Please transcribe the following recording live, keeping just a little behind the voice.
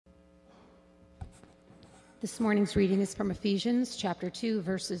This morning's reading is from Ephesians chapter 2,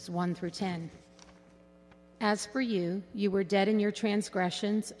 verses 1 through 10. As for you, you were dead in your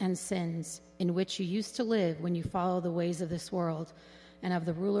transgressions and sins, in which you used to live when you followed the ways of this world and of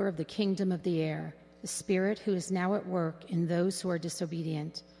the ruler of the kingdom of the air, the Spirit who is now at work in those who are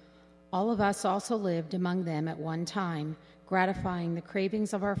disobedient. All of us also lived among them at one time, gratifying the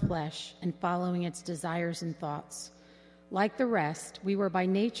cravings of our flesh and following its desires and thoughts. Like the rest, we were by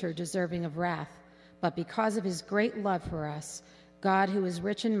nature deserving of wrath, but because of his great love for us, God, who is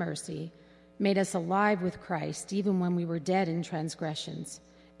rich in mercy, made us alive with Christ even when we were dead in transgressions.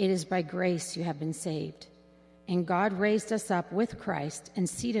 It is by grace you have been saved. And God raised us up with Christ and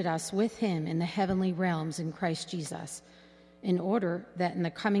seated us with him in the heavenly realms in Christ Jesus, in order that in the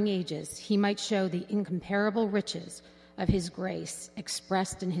coming ages he might show the incomparable riches of his grace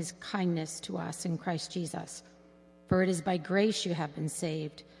expressed in his kindness to us in Christ Jesus. For it is by grace you have been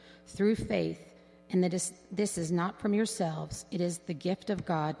saved, through faith, and that this is not from yourselves, it is the gift of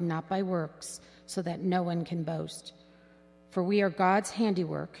God, not by works, so that no one can boast. For we are God's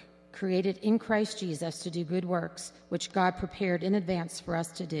handiwork, created in Christ Jesus to do good works, which God prepared in advance for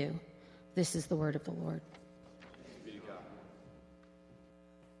us to do. This is the word of the Lord.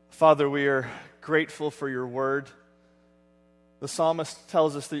 Father, we are grateful for your word. The psalmist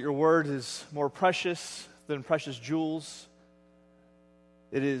tells us that your word is more precious than precious jewels.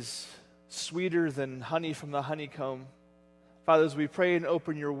 It is sweeter than honey from the honeycomb. Father, as we pray and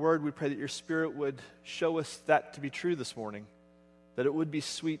open your word, we pray that your Spirit would show us that to be true this morning, that it would be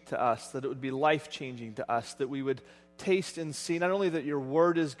sweet to us, that it would be life-changing to us, that we would taste and see not only that your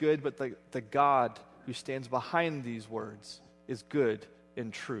word is good, but the God who stands behind these words is good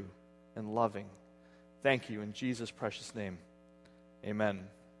and true and loving. Thank you in Jesus' precious name. Amen.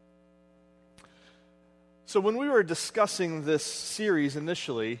 So when we were discussing this series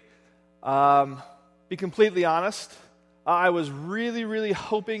initially, be completely honest, I was really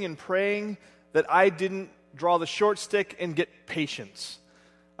hoping and praying that I didn't draw the short stick and get patience,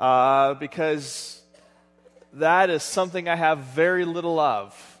 because that is something I have very little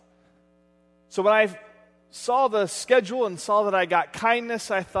of. So when I saw the schedule and saw that I got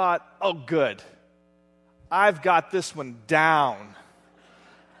kindness, I thought, oh good, I've got this one down.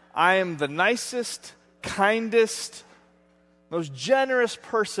 I am the nicest, kindest, most generous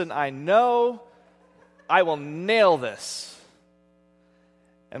person I know. I will nail this.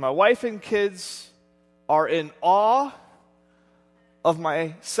 And my wife and kids are in awe of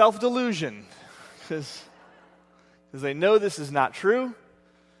my self-delusion because they know this is not true.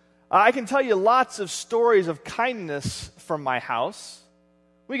 I can tell you lots of stories of kindness from my house.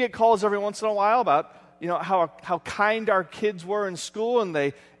 We get calls every once in a while about how kind our kids were in school, and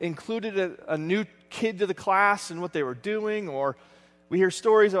they included a new kid to the class and what they were doing. Or we hear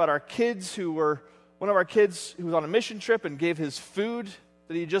stories about one of our kids who was on a mission trip and gave his food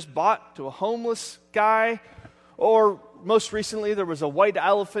that he just bought to a homeless guy. Or most recently, there was a white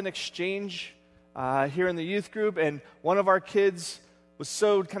elephant exchange here in the youth group, and one of our kids was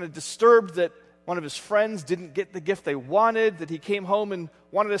so kind of disturbed that one of his friends didn't get the gift they wanted, that he came home and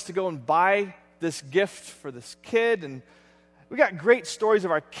wanted us to go and buy this gift for this kid. And we got great stories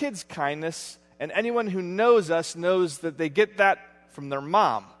of our kids' kindness, and anyone who knows us knows that they get that from their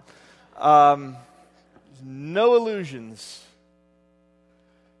mom. No illusions.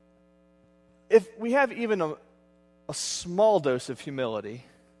 If we have even a small dose of humility,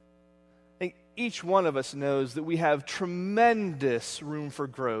 I think each one of us knows that we have tremendous room for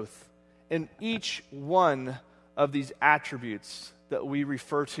growth in each one of these attributes that we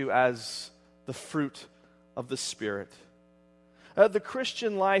refer to as the fruit of the Spirit. The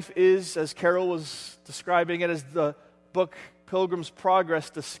Christian life is, as Carol was describing it, as the book Pilgrim's Progress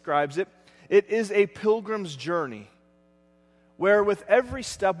describes it, it is a pilgrim's journey where with every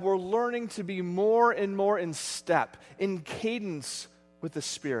step we're learning to be more and more in step, in cadence with the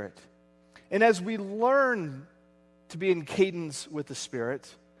Spirit. And as we learn to be in cadence with the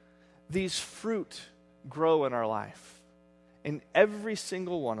Spirit, these fruit grow in our life. And every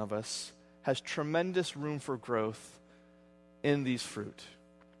single one of us has tremendous room for growth in these fruit.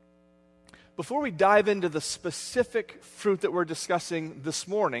 Before we dive into the specific fruit that we're discussing this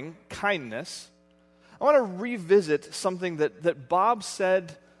morning, kindness, I want to revisit something that Bob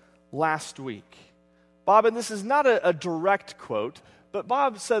said last week. Bob, and this is not a direct quote, but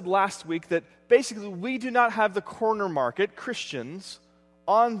Bob said last week that basically we do not have the corner market, Christians,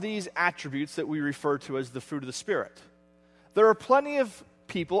 on these attributes that we refer to as the fruit of the Spirit. There are plenty of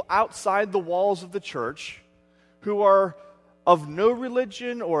people outside the walls of the church who are of no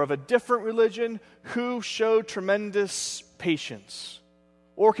religion or of a different religion who show tremendous patience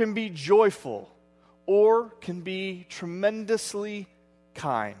or can be joyful or can be tremendously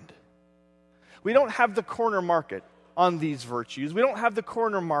kind. We don't have the corner market on these virtues. We don't have the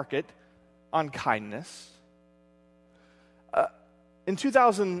corner market on kindness. In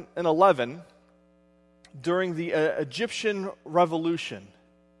 2011, during the Egyptian Revolution,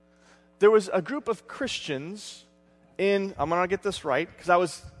 there was a group of Christians I'm going to get this right, because I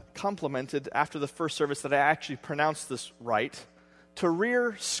was complimented after the first service that I actually pronounced this right,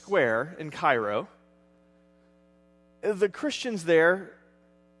 Tahrir Square in Cairo. The Christians there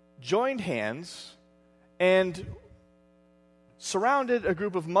joined hands and surrounded a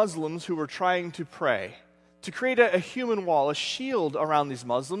group of Muslims who were trying to pray, to create a human wall, a shield around these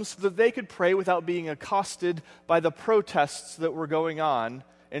Muslims so that they could pray without being accosted by the protests that were going on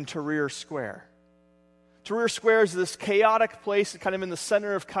in Tahrir Square. Tahrir Square is this chaotic place kind of in the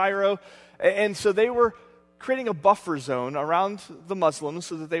center of Cairo, and so they were creating a buffer zone around the Muslims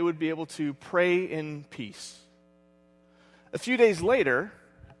so that they would be able to pray in peace. A few days later,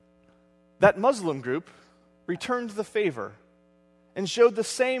 that Muslim group returned the favor and showed the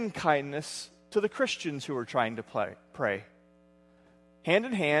same kindness to the Christians who were trying to pray. Hand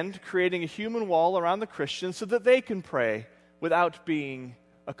in hand, creating a human wall around the Christians so that they can pray without being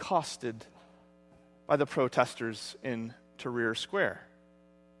accosted by the protesters in Tahrir Square.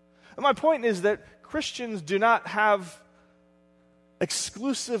 And my point is that Christians do not have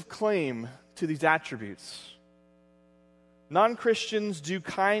exclusive claim to these attributes. Non-Christians do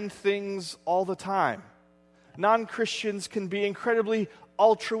kind things all the time. Non-Christians can be incredibly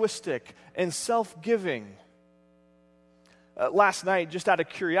altruistic and self-giving. Last night, just out of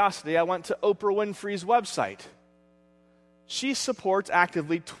curiosity, I went to Oprah Winfrey's website. She supports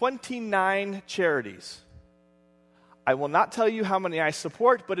actively 29 charities. I will not tell you how many I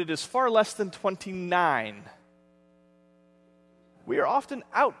support, but it is far less than 29. We are often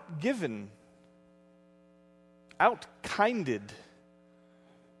outgiven, outkinded.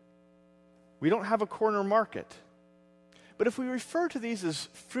 We don't have a corner market. But if we refer to these as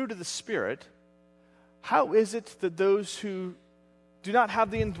fruit of the Spirit, how is it that those who do not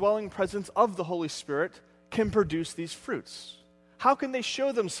have the indwelling presence of the Holy Spirit can produce these fruits? How can they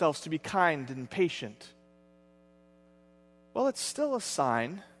show themselves to be kind and patient? Well, it's still a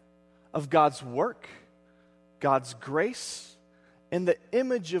sign of God's work, God's grace, and the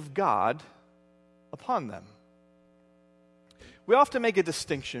image of God upon them. We often make a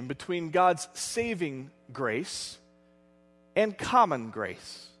distinction between God's saving grace and common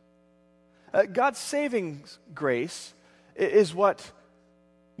grace. God's saving grace is what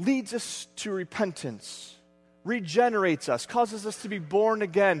leads us to repentance, regenerates us, causes us to be born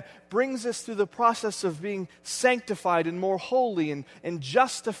again, brings us through the process of being sanctified and more holy and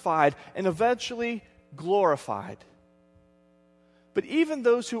justified and eventually glorified. But even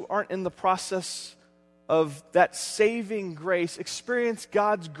those who aren't in the process of that saving grace experience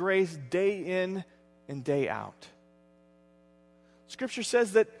God's grace day in and day out. Scripture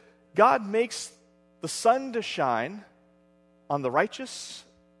says that God makes the sun to shine on the righteous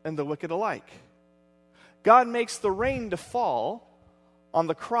and the wicked alike. God makes the rain to fall on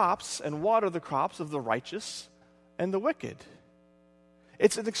the crops and water the crops of the righteous and the wicked.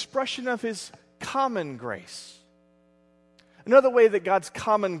 It's an expression of His common grace. Another way that God's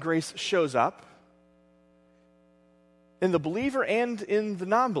common grace shows up in the believer and in the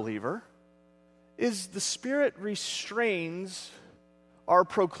non-believer is the Spirit restrains our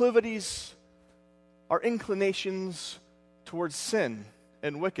proclivities, our inclinations towards sin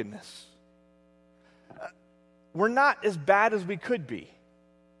and wickedness. We're not as bad as we could be,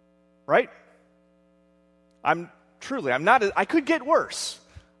 right? I could get worse.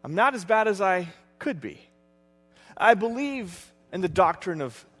 I'm not as bad as I could be. I believe in the doctrine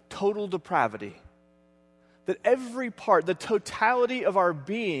of total depravity, that every part, the totality of our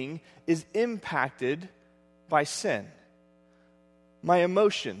being is impacted by sin. My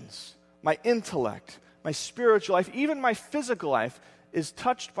emotions, my intellect, my spiritual life, even my physical life is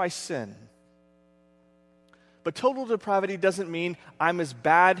touched by sin. But total depravity doesn't mean I'm as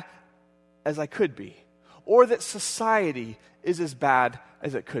bad as I could be, or that society is as bad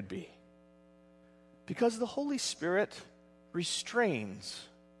as it could be. Because the Holy Spirit restrains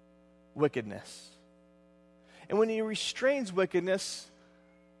wickedness. And when He restrains wickedness,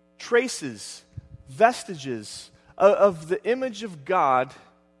 traces, vestiges of the image of God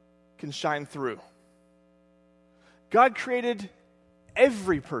can shine through. God created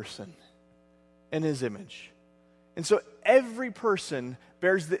every person in His image. And so every person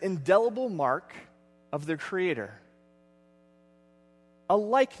bears the indelible mark of their Creator, a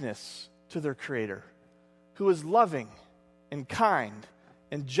likeness to their Creator, who is loving and kind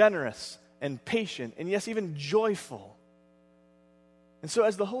and generous and patient, and yes, even joyful. And so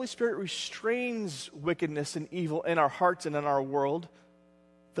as the Holy Spirit restrains wickedness and evil in our hearts and in our world,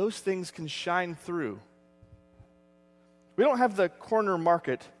 those things can shine through. We don't have the corner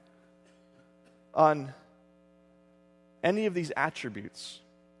market on any of these attributes.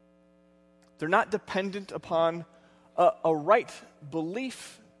 They're not dependent upon a right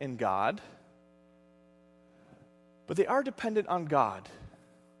belief in God, but they are dependent on God.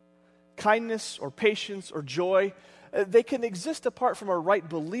 Kindness or patience or joy, they can exist apart from a right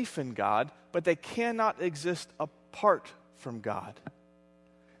belief in God, but they cannot exist apart from God.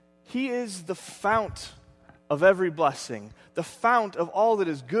 He is the fount of every blessing, the fount of all that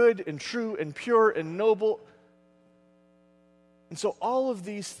is good and true and pure and noble. And so all of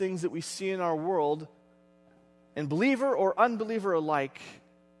these things that we see in our world, and believer or unbeliever alike,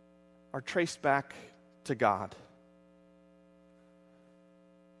 are traced back to God.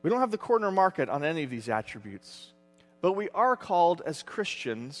 We don't have the corner market on any of these attributes, but we are called as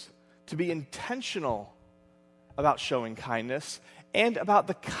Christians to be intentional about showing kindness and about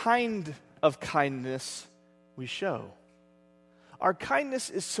the kind of kindness we show. Our kindness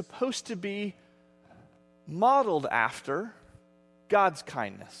is supposed to be modeled after God's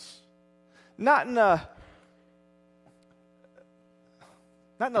kindness. Not in a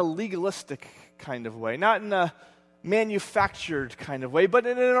legalistic kind of way, not in a manufactured kind of way, but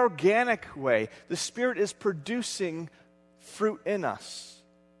in an organic way. The Spirit is producing fruit in us.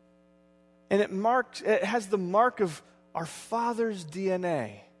 And it has the mark of our Father's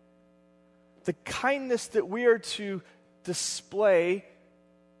DNA. The kindness that we are to display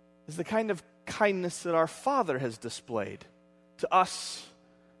is the kind of kindness that our Father has displayed to us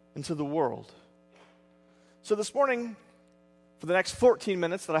and to the world. So this morning, for the next 14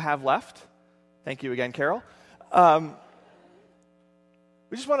 minutes that I have left, thank you again, Carol,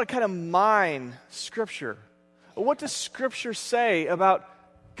 we just want to kind of mine Scripture. What does Scripture say about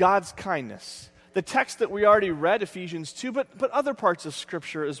God's kindness? The text that we already read, Ephesians 2, but other parts of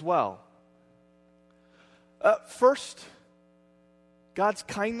Scripture as well. First, God's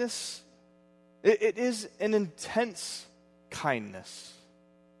kindness, it is an intense kindness.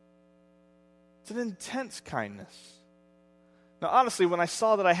 It's an intense kindness. Now, honestly, when I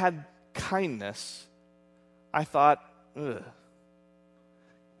saw that I had kindness, I thought, ugh.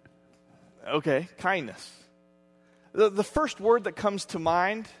 Okay, kindness. The first word that comes to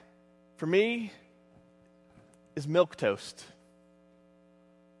mind for me is milquetoast.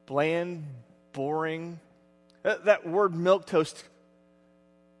 Bland, boring. That word milquetoast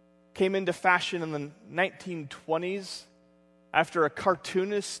came into fashion in the 1920s after a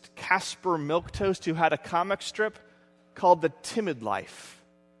cartoonist, Casper Milquetoast, who had a comic strip called The Timid Life.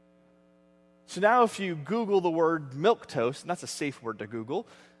 So now if you Google the word milquetoast, and that's a safe word to Google,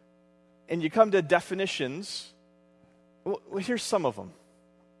 and you come to definitions, well, here's some of them.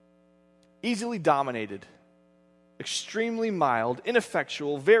 Easily dominated, extremely mild,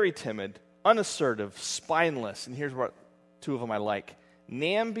 ineffectual, very timid, unassertive, spineless, and here's what two of them I like.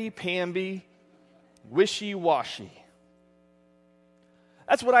 Namby-pamby, wishy-washy.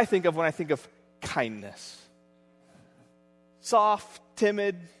 That's what I think of when I think of kindness. Soft,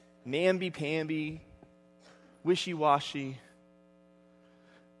 timid, namby-pamby, wishy-washy.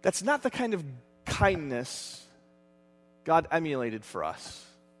 That's not the kind of kindness God emulated for us.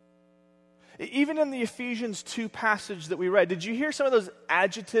 Even in the Ephesians 2 passage that we read, did you hear some of those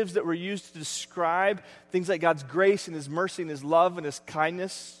adjectives that were used to describe things like God's grace and His mercy and His love and His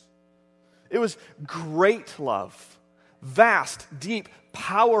kindness? It was great love, vast, deep,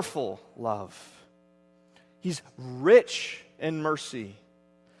 powerful love. He's rich in mercy.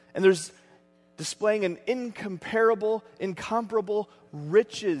 And there's displaying an incomparable, incomparable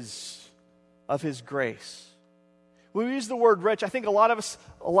riches of His grace. When we use the word rich, I think a lot of us,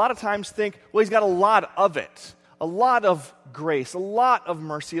 a lot of times think, well, He's got a lot of it. A lot of grace, a lot of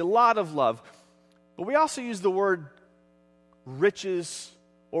mercy, a lot of love. But we also use the word riches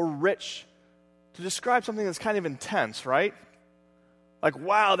or rich to describe something that's kind of intense, right? Like,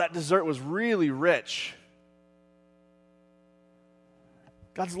 wow, that dessert was really rich.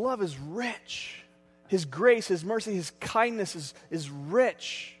 God's love is rich. His grace, His mercy, His kindness is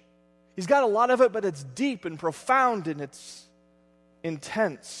rich. He's got a lot of it, but it's deep and profound and it's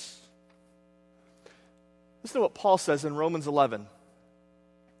intense. Listen to what Paul says in Romans 11.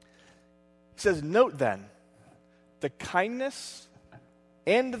 He says, "Note then the kindness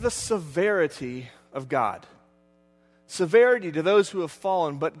and the severity of God. Severity to those who have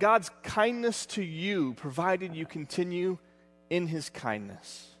fallen, but God's kindness to you, provided you continue in His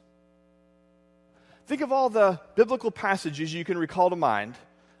kindness." Think of all the biblical passages you can recall to mind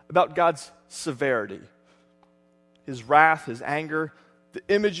about God's severity, his wrath, his anger, the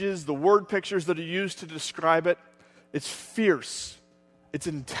images, the word pictures that are used to describe it. It's fierce, it's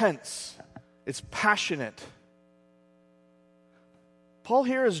intense, it's passionate. Paul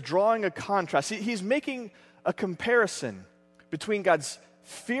here is drawing a contrast. He's making a comparison between God's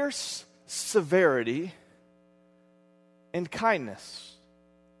fierce severity and kindness.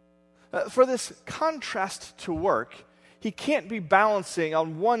 For this contrast to work, he can't be balancing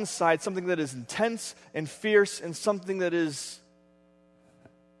on one side something that is intense and fierce and something that is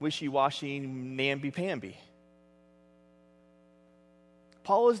wishy-washy, namby-pamby.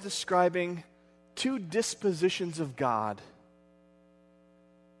 Paul is describing two dispositions of God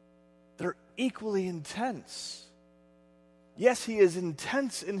that are equally intense. Yes, he is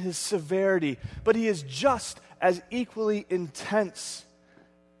intense in his severity, but he is just as equally intense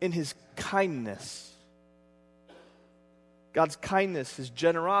in his kindness. God's kindness, his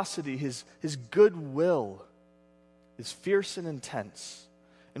generosity, his goodwill is fierce and intense.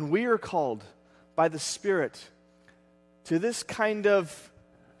 And we are called by the Spirit to this kind of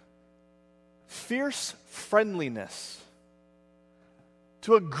fierce friendliness,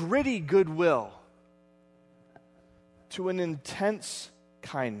 to a gritty goodwill, to an intense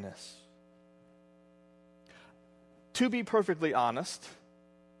kindness. To be perfectly honest,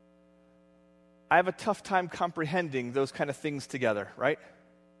 I have a tough time comprehending those kind of things together, right?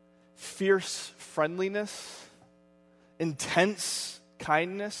 Fierce friendliness, intense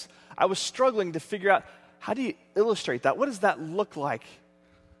kindness. I was struggling to figure out, how do you illustrate that? What does that look like?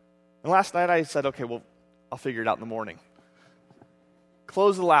 And last night I said, okay, well, I'll figure it out in the morning.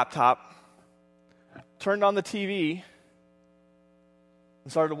 Closed the laptop, turned on the TV,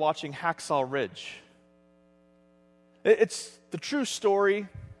 and started watching Hacksaw Ridge. It's the true story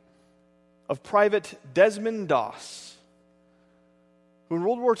of Private Desmond Doss, who in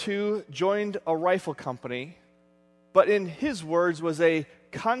World War II joined a rifle company, but in his words was a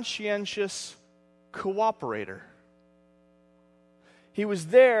conscientious cooperator. He was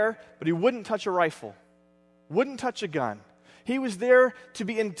there, but he wouldn't touch a rifle, wouldn't touch a gun. He was there to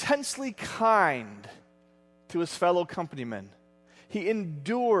be intensely kind to his fellow companymen. He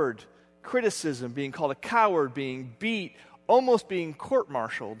endured criticism, being called a coward, being beat, almost being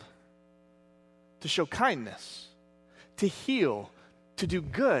court-martialed, to show kindness, to heal, to do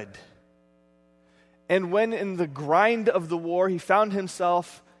good. And when in the grind of the war he found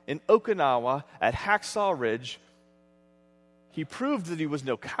himself in Okinawa at Hacksaw Ridge, he proved that he was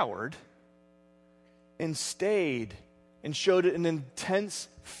no coward and stayed and showed an intense,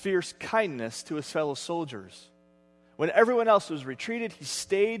 fierce kindness to his fellow soldiers. When everyone else was retreated, he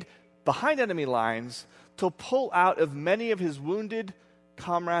stayed behind enemy lines to pull out of many of his wounded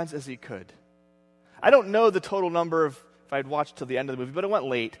comrades as he could. I don't know the total number of, if I'd watched till the end of the movie, but it went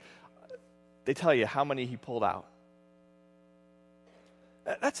late. They tell you how many he pulled out.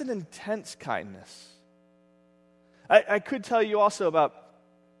 That's an intense kindness. I could tell you also about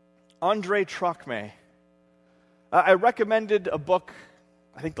Andrei Twain. I recommended a book,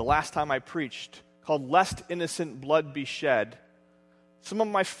 I think the last time I preached, called Lest Innocent Blood Be Shed. Some of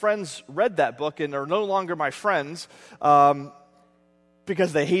my friends read that book and are no longer my friends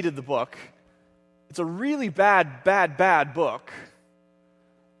because they hated the book. It's a really bad book.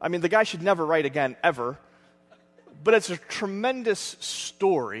 I mean, the guy should never write again, ever. But it's a tremendous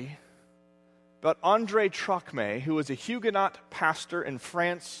story about Andrei Twain, who was a Huguenot pastor in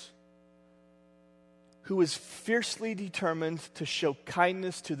France, who was fiercely determined to show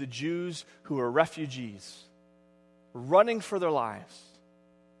kindness to the Jews who were refugees, running for their lives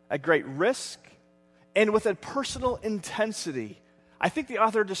at great risk and with a personal intensity. I think the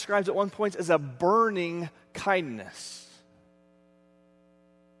author describes at one point as a burning kindness.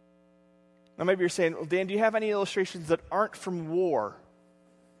 Now maybe you're saying, well, Dan, do you have any illustrations that aren't from war?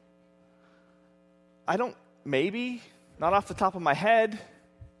 I don't, maybe, not off the top of my head.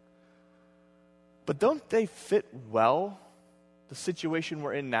 But don't they fit well the situation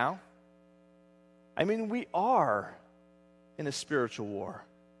we're in now? I mean, we are in a spiritual war.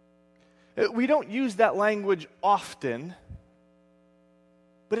 We don't use that language often,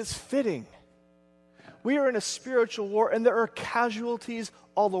 but it's fitting. We are in a spiritual war, and there are casualties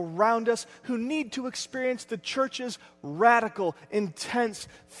all around us who need to experience the church's radical, intense,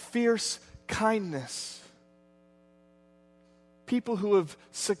 fierce kindness. People who have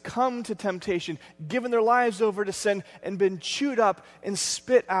succumbed to temptation, given their lives over to sin, and been chewed up and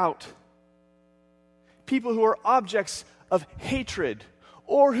spit out. People who are objects of hatred,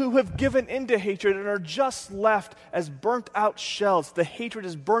 or who have given into hatred and are just left as burnt out shells. The hatred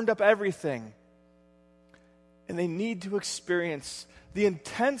has burned up everything. and they need to experience the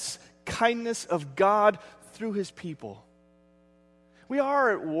intense kindness of God through his people. We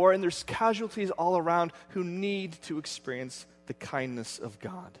are at war, and there's casualties all around who need to experience the kindness of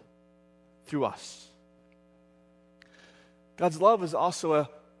God through us. God's love is also a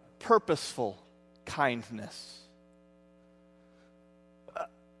purposeful kindness.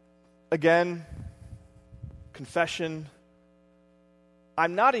 Again, confession,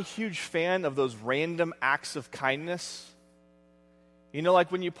 I'm not a huge fan of those random acts of kindness. You know,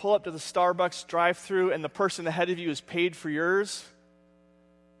 like when you pull up to the Starbucks drive-thru and the person ahead of you has paid for yours.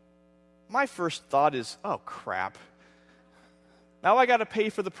 My first thought is, oh, crap. Now I got to pay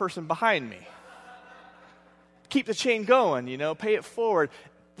for the person behind me. Keep the chain going, pay it forward.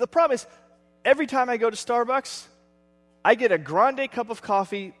 The problem is, every time I go to Starbucks, I get a grande cup of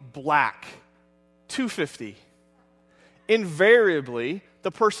coffee, black, $2.50. Invariably,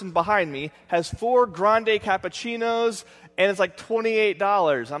 the person behind me has 4 grande cappuccinos, and it's like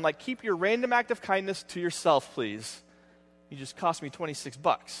 $28. I'm like, keep your random act of kindness to yourself, please. You just cost me $26.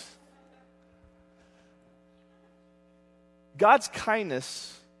 God's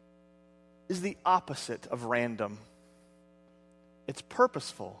kindness is the opposite of random. It's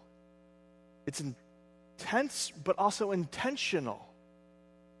purposeful. It's intense, but also intentional.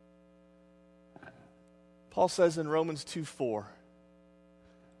 Paul says in Romans 2:4,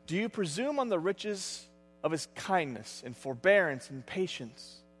 do you presume on the riches of his kindness and forbearance and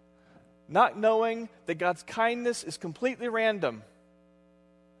patience, not knowing that God's kindness is completely random?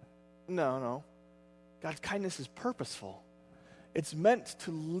 No. God's kindness is purposeful. It's meant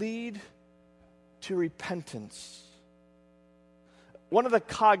to lead to repentance. One of the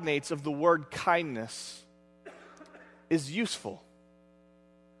cognates of the word kindness is useful.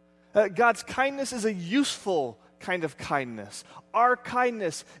 God's kindness is a useful kind of kindness. Our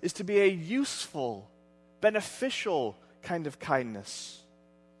kindness is to be a useful, beneficial kind of kindness.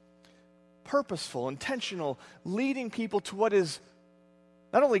 Purposeful, intentional, leading people to what is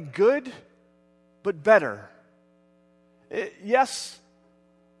not only good, but better. Yes,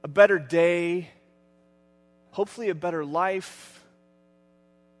 a better day, hopefully a better life,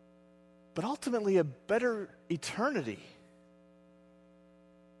 but ultimately a better eternity.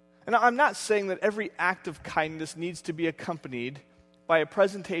 And I'm not saying that every act of kindness needs to be accompanied by a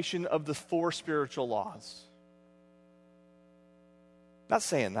presentation of the 4 spiritual laws. Not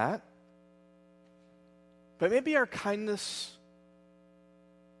saying that. But maybe our kindness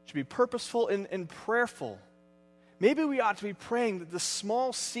should be purposeful and prayerful. Maybe we ought to be praying that the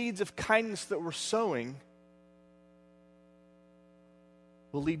small seeds of kindness that we're sowing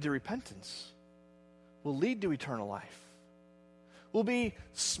will lead to repentance, will lead to eternal life, will be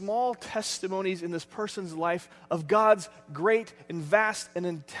small testimonies in this person's life of God's great and vast and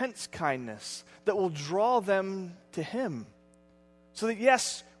intense kindness that will draw them to him. So that,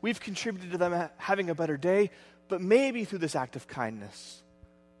 yes, we've contributed to them having a better day, but maybe through this act of kindness,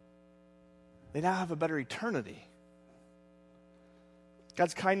 they now have a better eternity.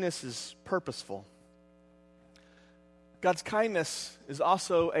 God's kindness is purposeful. God's kindness is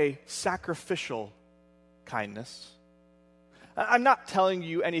also a sacrificial kindness. I'm not telling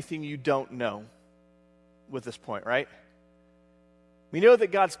you anything you don't know with this point, right? We know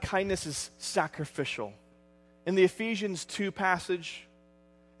that God's kindness is sacrificial. In the Ephesians 2 passage,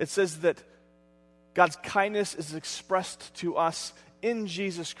 it says that God's kindness is expressed to us in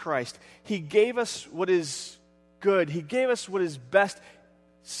Jesus Christ. He gave us what is good. He gave us what is best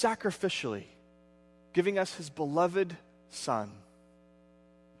sacrificially, giving us his beloved Son.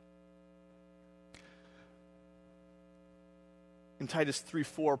 In Titus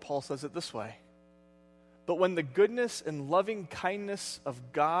 3:4, Paul says it this way: but when the goodness and loving kindness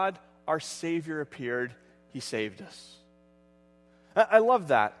of God, our Savior, appeared, he saved us. I love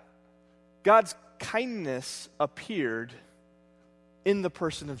that. God's kindness appeared in the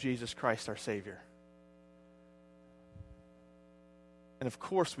person of Jesus Christ, our Savior. And of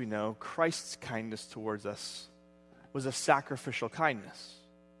course we know Christ's kindness towards us was a sacrificial kindness.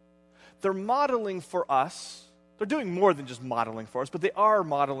 They're modeling for us. They're doing more than just modeling for us, but they are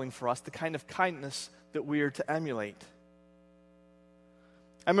modeling for us the kind of kindness that we are to emulate.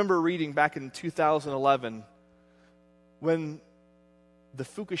 I remember reading back in 2011 when the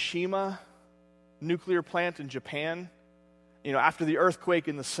Fukushima nuclear plant in Japan, after the earthquake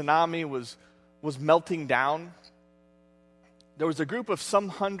and the tsunami was melting down, there was a group of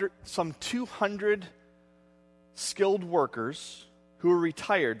some 200 skilled workers who were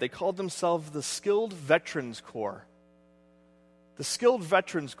retired. They called themselves the Skilled Veterans Corps. The Skilled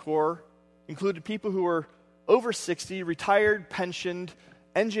Veterans Corps included people who were over 60, retired, pensioned,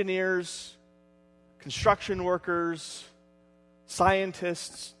 engineers, construction workers,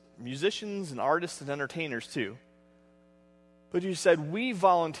 scientists, musicians, and artists and entertainers too. But you said, we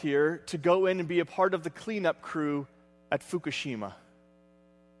volunteer to go in and be a part of the cleanup crew at Fukushima.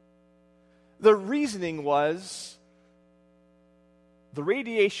 The reasoning was the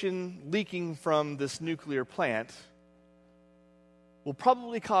radiation leaking from this nuclear plant will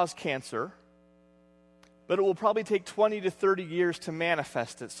probably cause cancer, but it will probably take 20 to 30 years to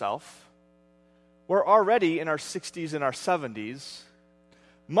manifest itself. We're already in our 60s and our 70s.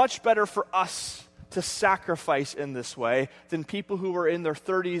 Much better for us to sacrifice in this way than people who were in their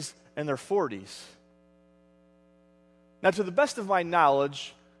 30s and their 40s. Now, to the best of my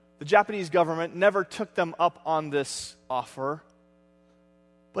knowledge, the Japanese government never took them up on this offer,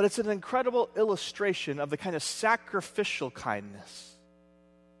 but it's an incredible illustration of the kind of sacrificial kindness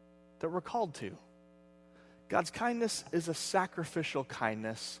that we're called to. God's kindness is a sacrificial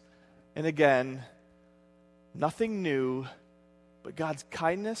kindness. And again, nothing new, but God's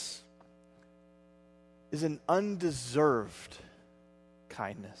kindness is an undeserved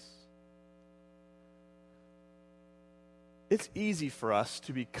kindness. It's easy for us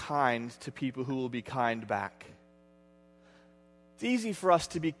to be kind to people who will be kind back. It's easy for us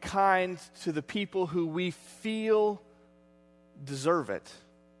to be kind to the people who we feel deserve it.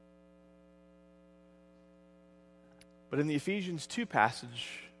 But in the Ephesians 2 passage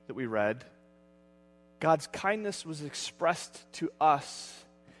that we read, God's kindness was expressed to us,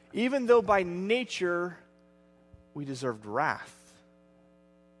 even though by nature we deserved wrath.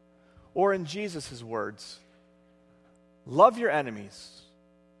 Or in Jesus' words, love your enemies,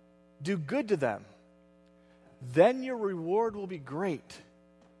 do good to them, then your reward will be great,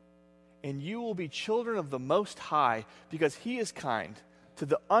 and you will be children of the Most High, because He is kind to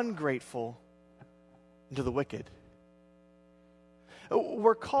the ungrateful and to the wicked.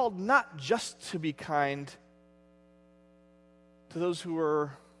 We're called not just to be kind to those who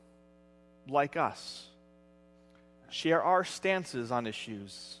are like us, share our stances on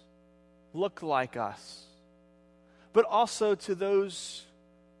issues, look like us, but also to those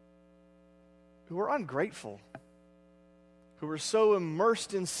who are ungrateful, who are so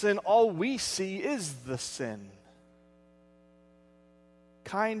immersed in sin, all we see is the sin.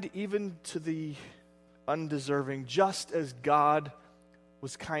 Kind even to the undeserving, just as God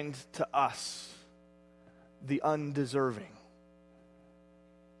was kind to us, the undeserving.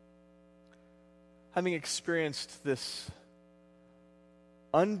 Having experienced this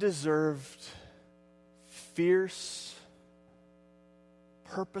undeserved, fierce,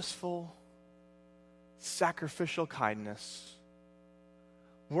 purposeful, sacrificial kindness,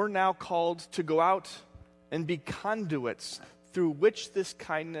 we're now called to go out and be conduits through which this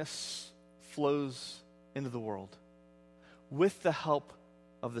kindness flows into the world with the help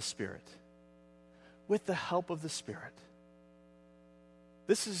of the Spirit. With the help of the Spirit.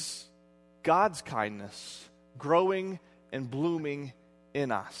 This is God's kindness growing and blooming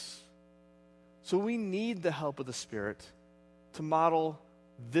in us. So we need the help of the Spirit to model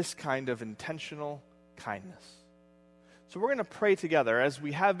this kind of intentional kindness. So we're going to pray together, as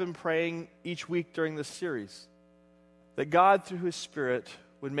we have been praying each week during this series, that God, through His Spirit,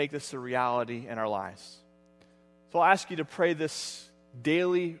 would make this a reality in our lives. So I'll ask you to pray this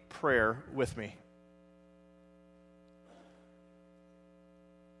daily prayer with me.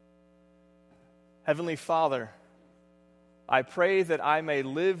 Heavenly Father, I pray that I may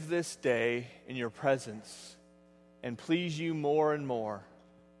live this day in your presence and please you more and more.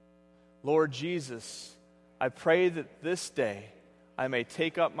 Lord Jesus, I pray that this day I may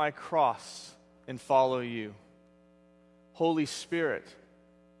take up my cross and follow you. Holy Spirit,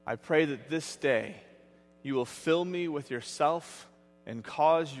 I pray that this day you will fill me with yourself and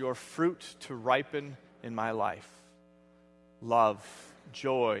cause your fruit to ripen in my life. Love,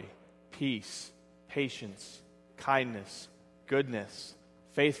 joy, peace, patience, kindness, goodness,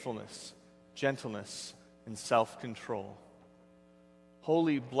 faithfulness, gentleness, and self-control.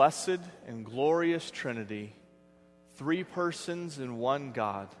 Holy, blessed, and glorious Trinity, three persons in one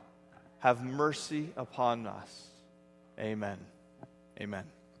God, have mercy upon us. Amen. Amen.